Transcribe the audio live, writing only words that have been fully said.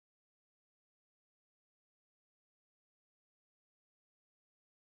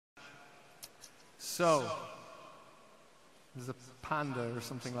So, there's a panda or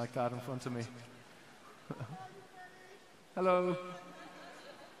something like that in front of me. Hello.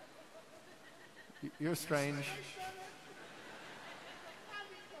 You're strange.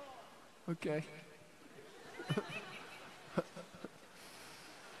 Okay.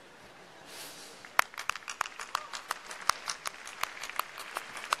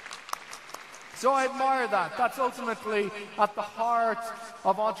 So I admire that. That's ultimately at the heart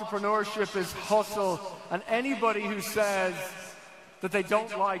of entrepreneurship is hustle. And anybody who says that they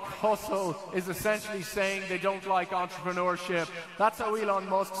don't like hustle is essentially saying they don't like entrepreneurship. That's how Elon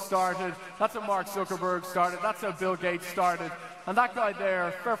Musk started. That's how Mark Zuckerberg started. That's how Bill Gates started. And that guy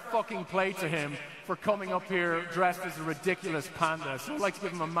there, fair fucking play to him for coming up here dressed as a ridiculous panda. So I'd like to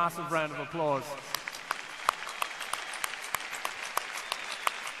give him a massive round of applause.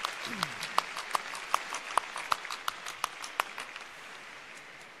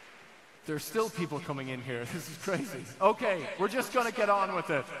 There's still people coming in here. This is crazy. Okay, we're just going to get on with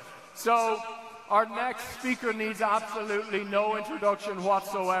it. So, our next speaker needs absolutely no introduction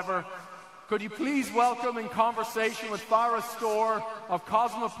whatsoever. Could you please welcome in conversation with Farah Store of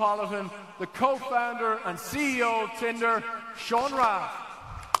Cosmopolitan, the co-founder and CEO of Tinder, Sean Rath.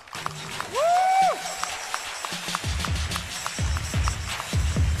 Woo!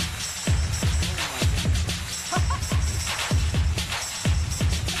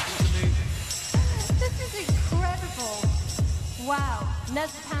 Wow,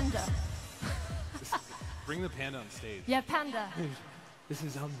 Nez the panda. Bring the panda on stage. Yeah, panda. This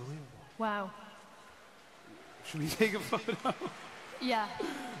is unbelievable. Wow. Should we take a photo? Yeah.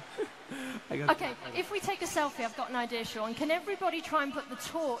 Okay, if we take a selfie, I've got an idea, Sean. Can everybody try and put the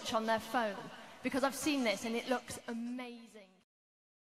torch on their phone? Because I've seen this and it looks amazing.